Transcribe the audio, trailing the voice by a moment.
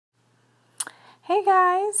Hey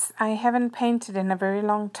guys, I haven't painted in a very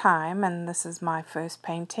long time and this is my first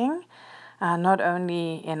painting, not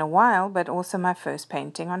only in a while but also my first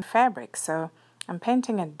painting on fabric. So I'm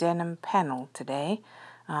painting a denim panel today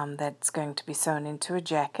that's going to be sewn into a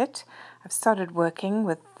jacket. I've started working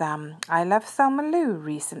with I Love Thelma Lou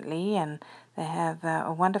recently, and they have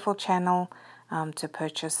a wonderful channel to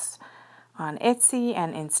purchase on Etsy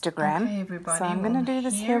and Instagram. Okay, everybody. So I'm going to do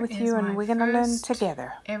this here with you and we're going to learn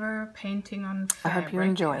together. Ever painting on fabric. I hope you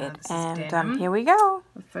enjoy it. And here we go.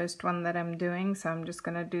 The first one that I'm doing, so I'm just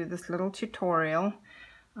going to do this little tutorial.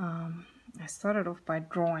 I started off by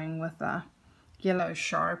drawing with a yellow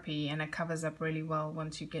Sharpie, and it covers up really well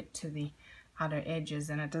once you get to the outer edges,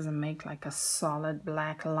 and it doesn't make like a solid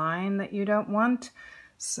black line that you don't want.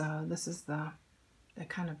 So this is the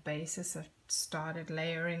kind of basis. I've started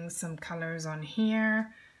layering some colors on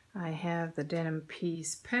here. I have the denim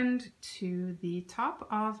piece pinned to the top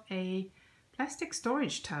of a plastic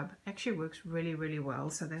storage tub. Actually works really well,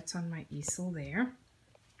 so that's on my easel there.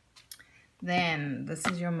 Then this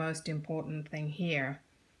is your most important thing here.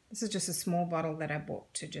 This is just a small bottle that I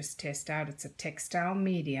bought to just test out. It's a textile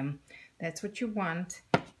medium. That's what you want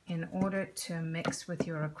in order to mix with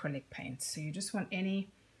your acrylic paints. So you just want any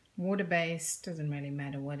water-based, doesn't really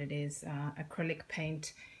matter what it is, acrylic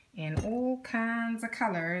paint in all kinds of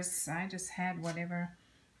colors. I just had whatever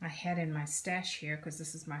I had in my stash here because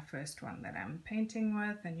this is my first one that I'm painting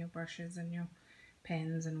with, and your brushes and your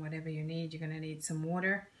pens and whatever you need. You're going to need some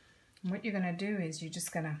water. And what you're going to do is you're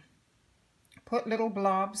just going to put little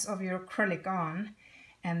blobs of your acrylic on,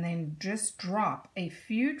 and then just drop a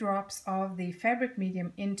few drops of the fabric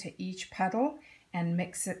medium into each puddle and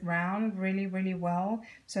mix it round really well.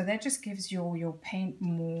 So that just gives your paint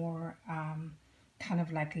more kind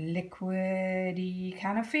of like liquidy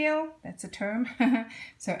kind of feel. That's a term.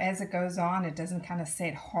 So as it goes on, it doesn't kind of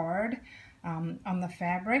set hard on the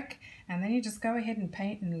fabric. And then you just go ahead and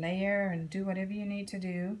paint and layer and do whatever you need to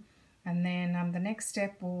do. And then the next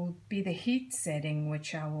step will be the heat setting,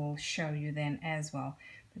 which I will show you then as well.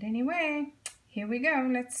 But anyway, here we go.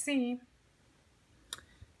 Let's see.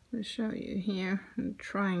 I'll show you here. I'm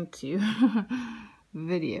trying to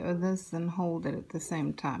video this and hold it at the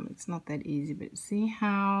same time. It's not that easy, but see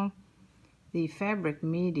how the fabric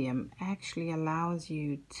medium actually allows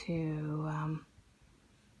you to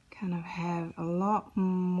kind of have a lot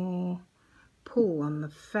more pull on the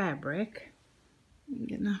fabric.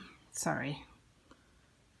 Sorry,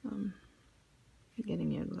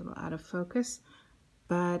 getting it a little out of focus,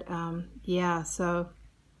 but yeah, so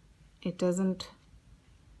it doesn't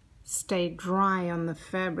stay dry on the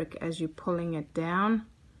fabric as you're pulling it down.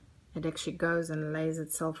 It actually goes and lays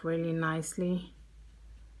itself really nicely.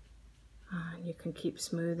 You can keep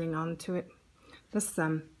smoothing onto it. This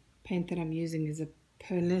paint that I'm using is a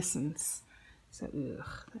pearlescence, so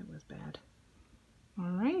that was bad.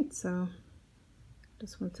 Alright, so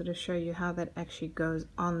just wanted to show you how that actually goes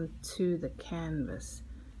onto the canvas,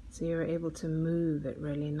 so you're able to move it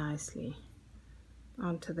really nicely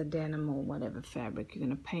onto the denim or whatever fabric you're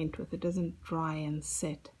going to paint with. It doesn't dry and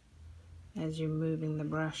set as you're moving the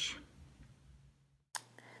brush.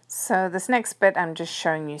 So this next bit I'm just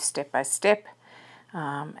showing you step by step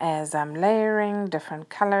as I'm layering different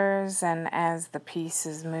colors and as the piece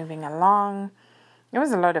is moving along. It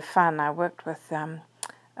was a lot of fun. I worked with a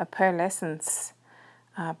pearlescence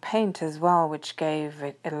paint as well, which gave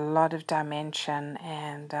it a lot of dimension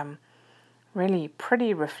and really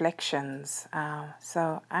pretty reflections.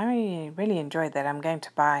 So I really enjoyed that. I'm going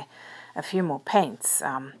to buy a few more paints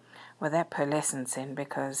with that pearlescence in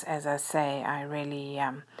because, as I say, I really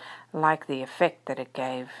like the effect that it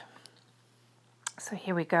gave. So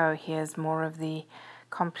here we go. Here's more of the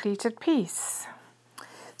completed piece.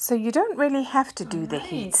 So you don't really have to do the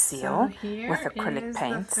heat seal with acrylic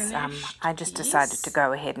paints. I just decided to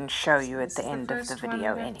go ahead and show you at the end of the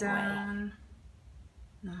video anyway.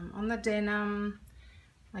 On the denim,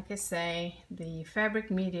 like I say, the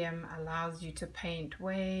fabric medium allows you to paint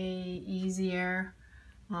way easier.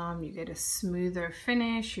 You get a smoother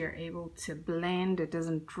finish. You're able to blend. It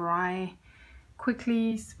doesn't dry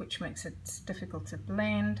quickly, which makes it difficult to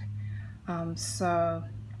blend. So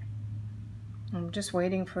I'm just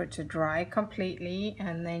waiting for it to dry completely,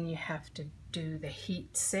 and then you have to do the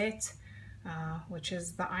heat set, which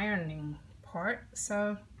is the ironing part.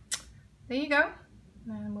 So there you go.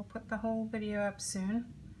 And we'll put the whole video up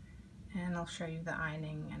soon, and I'll show you the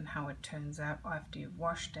ironing and how it turns out after you've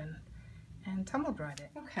washed and tumble dried it.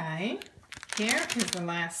 Okay, here is the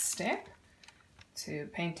last step to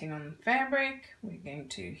painting on fabric. We're going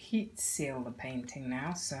to heat seal the painting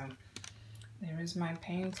now. So there is my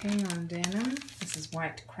painting on denim. This is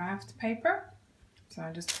white craft paper. So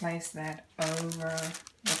I just place that over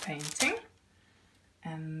the painting,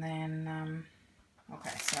 and then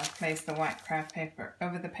okay, so I've placed the white craft paper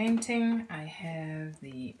over the painting. I have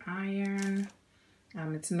the iron.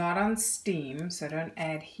 It's not on steam, so don't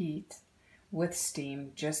add heat with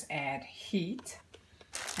steam, just add heat.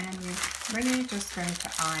 And you're really just going to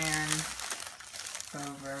iron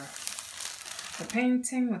over the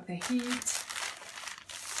painting with the heat.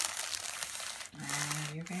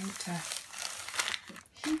 And you're going to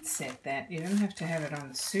heat set that. You don't have to have it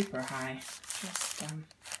on super high, just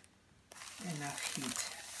enough heat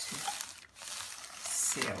to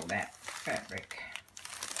seal that fabric.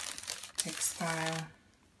 Textile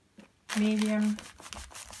medium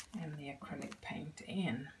and the acrylic paint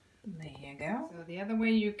in. There you go. So the other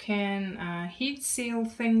way you can heat seal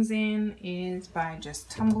things in is by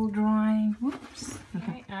just tumble drying. Whoops.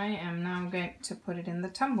 Okay, I am now going to put it in the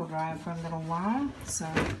tumble dryer for a little while. So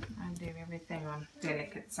I do everything on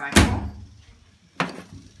delicate cycle.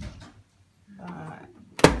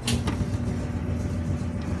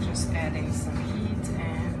 Just adding some heat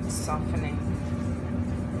and softening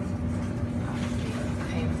the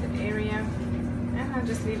painted area. And I'll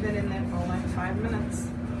just leave it in there for like 5 minutes.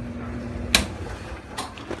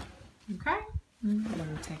 Okay, I'm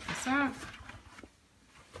going to take this out.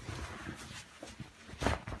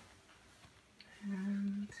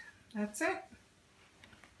 And that's it.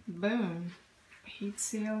 Boom. Heat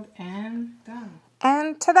sealed and done.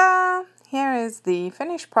 And ta-da! Here is the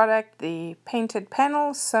finished product, the painted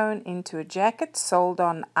panel sewn into a jacket sold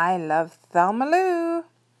on I Love Thelma Lou.